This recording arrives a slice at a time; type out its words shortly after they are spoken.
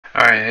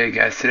Alright, hey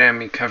guys, today I'm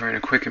going to be covering a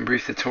quick and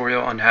brief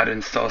tutorial on how to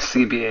install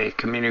C.B.A.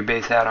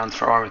 community-based add-ons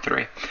for Arma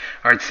 3.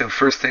 Alright, so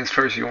first things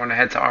first, you want to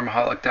head to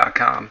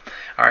Armaholic.com.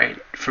 Alright,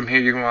 from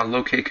here you're going to want to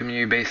locate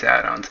community-based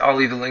add-ons. I'll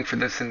leave a link for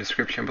this in the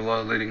description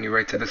below, leading you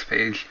right to this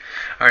page.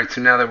 Alright, so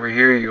now that we're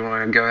here, you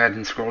want to go ahead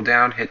and scroll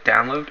down, hit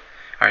download.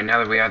 Alright, now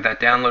that we have that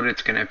downloaded,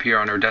 it's going to appear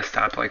on our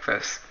desktop like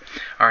this.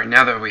 Alright,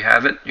 now that we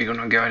have it, you're going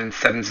to go ahead and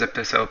 7-zip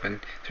this open.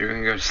 So you're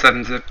going to go to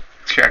 7-zip,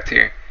 extract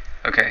here.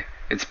 Okay.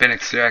 It's been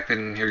extracted,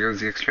 and here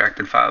goes the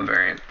extracted file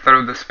variant.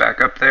 Throw this back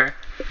up there.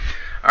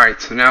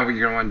 Alright, so now what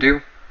you're going to want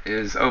to do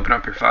is open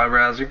up your file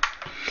browser.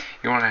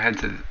 You want to head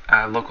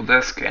to local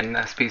disk and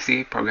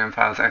SPC, program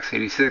files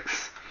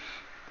x86,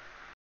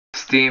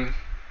 Steam,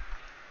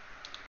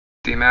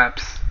 Steam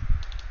apps,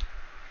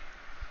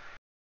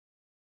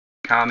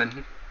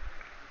 Common,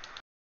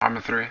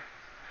 Arma 3.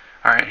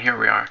 Alright, here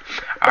we are.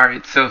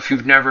 Alright, so if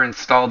you've never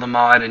installed a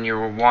mod and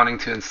you're wanting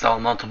to install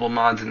multiple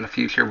mods in the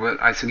future,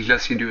 what I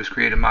suggest you do is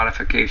create a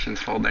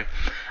modifications folder.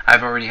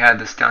 I've already had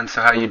this done,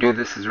 so how you do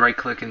this is right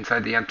click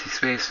inside the empty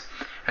space,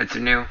 head to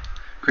new,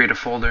 create a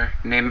folder,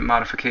 name it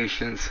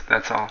modifications,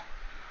 that's all.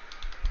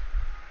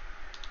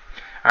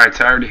 Alright,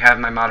 so I already have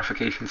my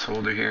modifications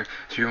folder here.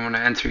 So you want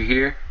to enter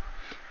here,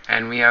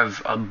 and we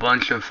have a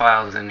bunch of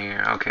files in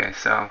here. Okay,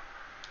 so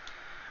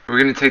we're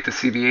going to take the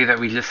C.B.A. that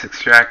we just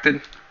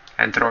extracted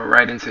and throw it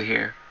right into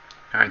here.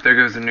 Alright, there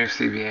goes the new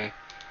C.B.A.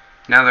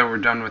 Now that we're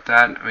done with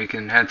that, we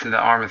can head to the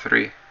Arma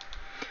 3.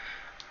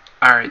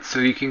 Alright, so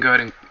you can go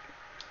ahead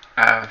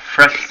and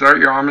fresh start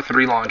your Arma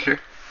 3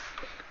 launcher,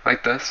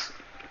 like this.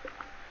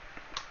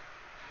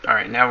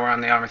 Alright, now we're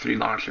on the Arma 3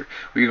 launcher.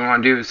 What you're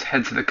going to do is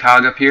head to the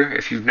cog up here.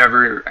 If you've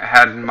never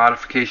had a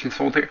modifications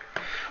folder,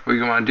 what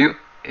you're going to do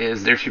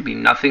is there should be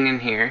nothing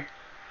in here.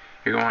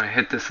 You're going to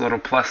hit this little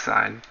plus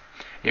sign.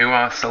 You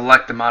want to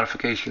select the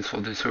modifications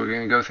folder, so we're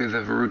going to go through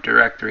the root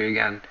directory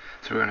again.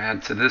 So we're going to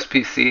head to this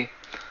PC,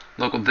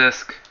 local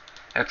disk,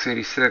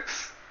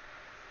 x86,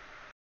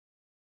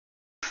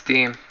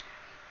 Steam,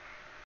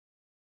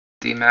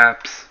 Steam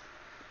apps,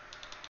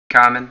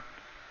 Common,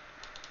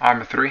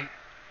 Arma 3,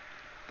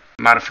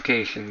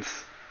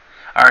 modifications.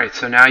 Alright,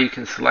 so now you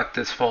can select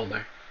this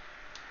folder,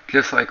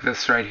 just like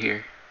this right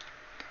here.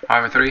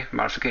 Arma 3,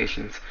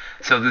 modifications.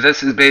 So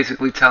this is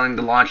basically telling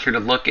the launcher to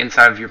look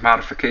inside of your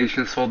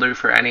modifications folder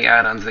for any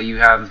add-ons that you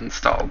have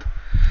installed.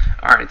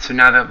 Alright, so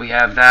now that we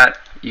have that,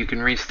 you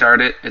can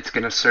restart it. It's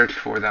going to search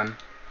for them.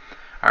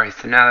 Alright,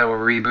 so now that we're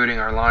rebooting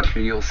our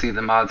launcher, you'll see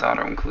the mods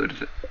auto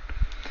included.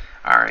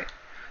 Alright,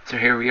 so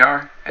here we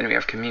are, and we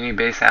have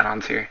community-based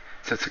add-ons here.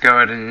 So to go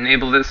ahead and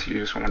enable this, you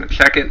just want to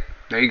check it.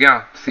 There you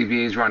go,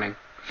 C.B.A. is running.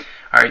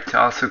 Alright, to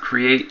also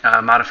create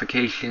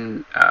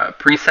modification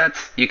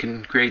presets, you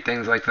can create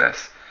things like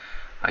this,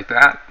 like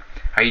that.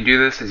 How you do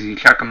this is you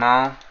check them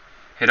all,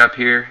 hit up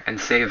here, and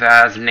save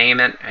as, name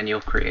it, and you'll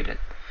create it.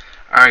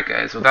 Alright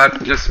guys, well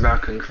that just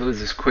about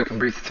concludes this quick and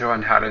brief tutorial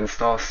on how to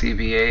install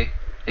C.B.A,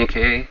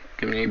 aka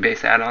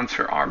community-based add-ons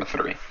for Arma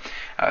 3.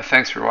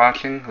 Thanks for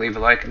watching, leave a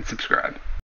like and subscribe.